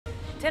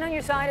10 on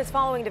your side is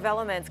following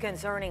developments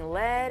concerning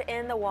lead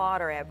in the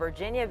water at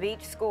Virginia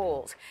Beach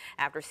schools.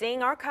 After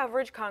seeing our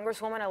coverage,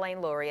 Congresswoman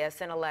Elaine Luria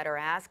sent a letter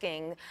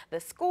asking the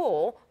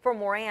school for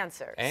more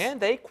answers. And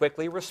they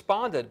quickly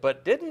responded,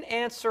 but didn't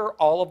answer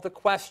all of the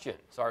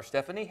questions. Our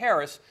Stephanie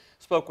Harris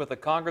spoke with the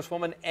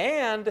Congresswoman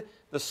and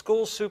the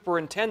school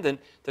superintendent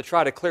to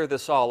try to clear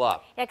this all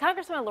up. Yeah,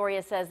 Congresswoman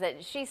Luria says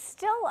that she's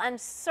still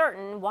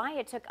uncertain why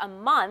it took a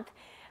month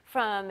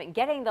from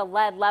getting the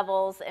lead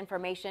levels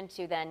information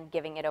to then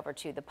giving it over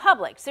to the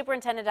public.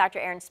 Superintendent Dr.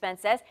 Aaron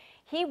Spence says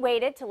he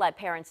waited to let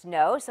parents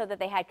know so that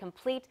they had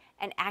complete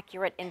and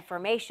accurate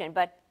information.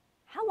 But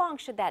how long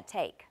should that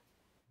take?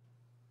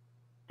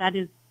 That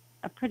is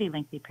a pretty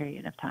lengthy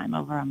period of time,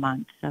 over a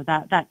month, so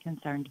that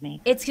concerned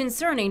me. It's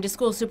concerning to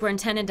School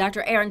Superintendent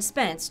Dr. Aaron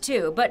Spence,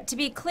 too, but to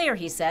be clear,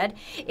 he said,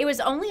 it was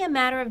only a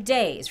matter of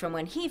days from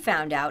when he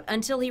found out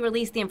until he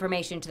released the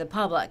information to the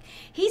public.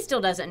 He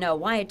still doesn't know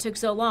why it took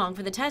so long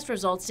for the test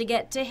results to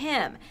get to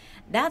him.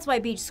 That's why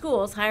Beach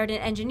Schools hired an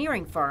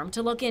engineering firm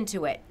to look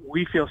into it.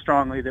 We feel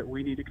strongly that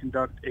we need to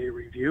conduct a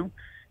review,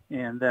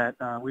 and that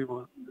we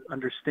will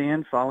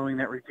understand following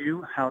that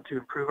review how to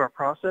improve our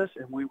process,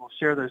 and we will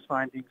share those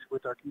findings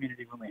with our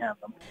community when we have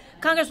them.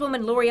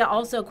 Congresswoman Luria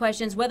also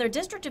questions whether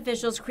district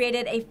officials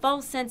created a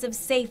false sense of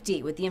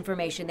safety with the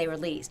information they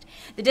released.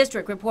 The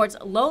district reports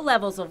low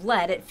levels of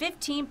lead at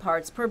 15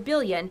 parts per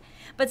billion,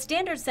 but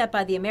standards set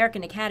by the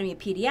American Academy of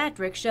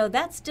Pediatrics show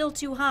that's still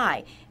too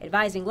high,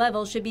 advising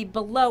levels should be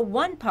below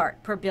 1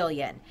 part per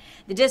billion.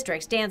 The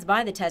district stands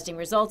by the testing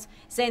results,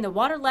 saying the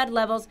water lead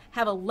levels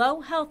have a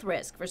low health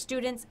risk for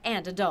students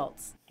and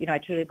adults. I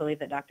truly believe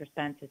that Dr.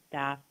 Spence, his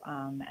staff,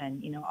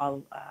 and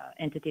all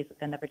entities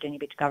within the Virginia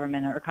Beach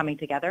government are coming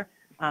together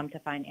to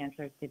find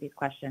answers to these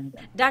questions.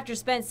 Dr.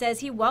 Spence says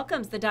he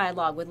welcomes the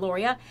dialogue with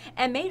Luria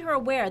and made her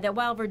aware that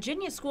while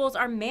Virginia schools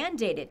are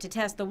mandated to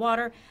test the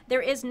water,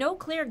 there is no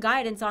clear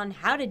guidance on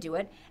how to do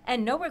it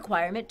and no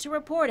requirement to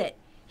report it.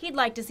 He'd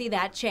like to see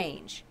that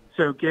change.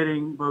 So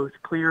getting both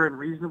clear and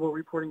reasonable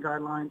reporting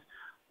guidelines,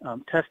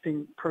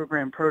 testing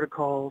program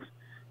protocols,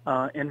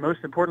 and most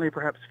importantly,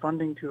 perhaps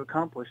funding to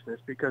accomplish this,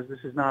 because this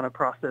is not a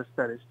process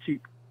that is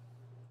cheap.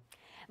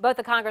 Both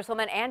the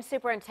Congresswoman and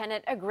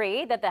Superintendent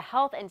agree that the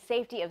health and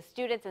safety of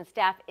students and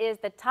staff is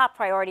the top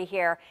priority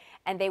here,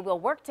 and they will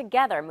work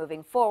together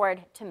moving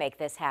forward to make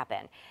this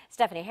happen.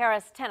 Stephanie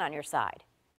Harris, 10 on your side.